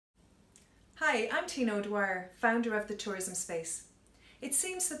Hi, I'm Tina O'Dwyer, founder of the Tourism Space. It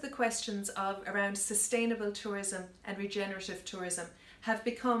seems that the questions around sustainable tourism and regenerative tourism have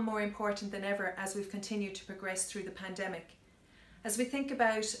become more important than ever as we've continued to progress through the pandemic. As we think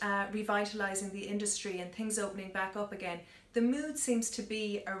about revitalising the industry and things opening back up again, the mood seems to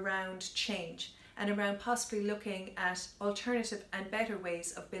be around change and around possibly looking at alternative and better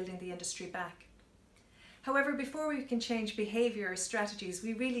ways of building the industry back. However, before we can change behaviour or strategies,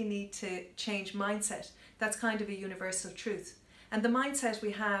 we really need to change mindset. That's kind of a universal truth. And the mindset we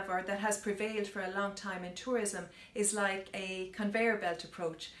have, or that has prevailed for a long time in tourism, is like a conveyor belt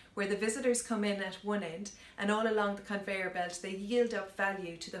approach, where the visitors come in at one end and all along the conveyor belt they yield up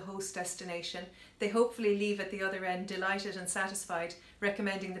value to the host destination. They hopefully leave at the other end delighted and satisfied,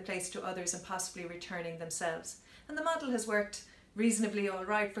 recommending the place to others and possibly returning themselves. And the model has worked reasonably all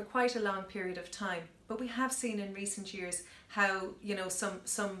right for quite a long period of time, but we have seen in recent years how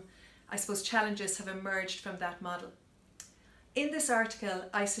some I suppose challenges have emerged from that model. In this article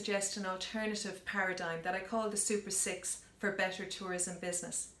I suggest an alternative paradigm that I call the Super 6 for better tourism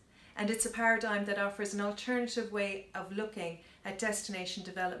business, and it's a paradigm that offers an alternative way of looking at destination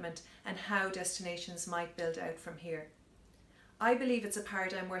development and how destinations might build out from here. I believe it's a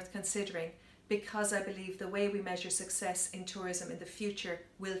paradigm worth considering because I believe the way we measure success in tourism in the future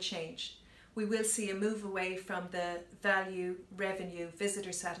will change. We will see a move away from the value, revenue,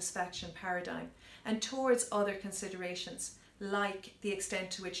 visitor satisfaction paradigm and towards other considerations like the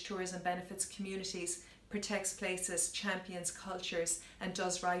extent to which tourism benefits communities, protects places, champions cultures and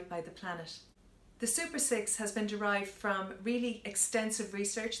does right by the planet. The Super 6 has been derived from really extensive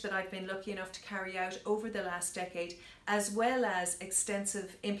research that I've been lucky enough to carry out over the last decade, as well as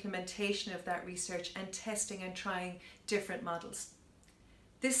extensive implementation of that research and testing and trying different models.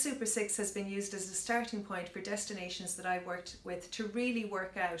 This Super 6 has been used as a starting point for destinations that I've worked with to really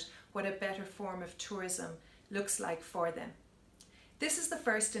work out what a better form of tourism looks like for them. This is the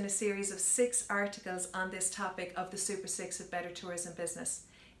first in a series of 6 articles on this topic of the Super 6 of better tourism business.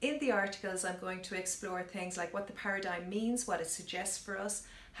 In the articles I'm going to explore things like what the paradigm means, what it suggests for us,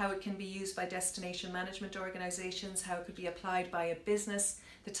 how it can be used by destination management organisations, how it could be applied by a business,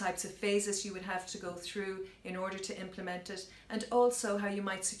 the types of phases you would have to go through in order to implement it, and also how you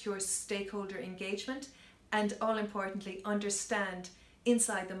might secure stakeholder engagement and, all importantly, understand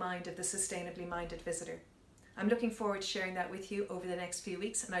inside the mind of the sustainably minded visitor. I'm looking forward to sharing that with you over the next few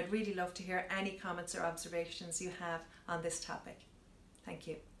weeks, and I'd really love to hear any comments or observations you have on this topic. Thank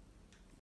you.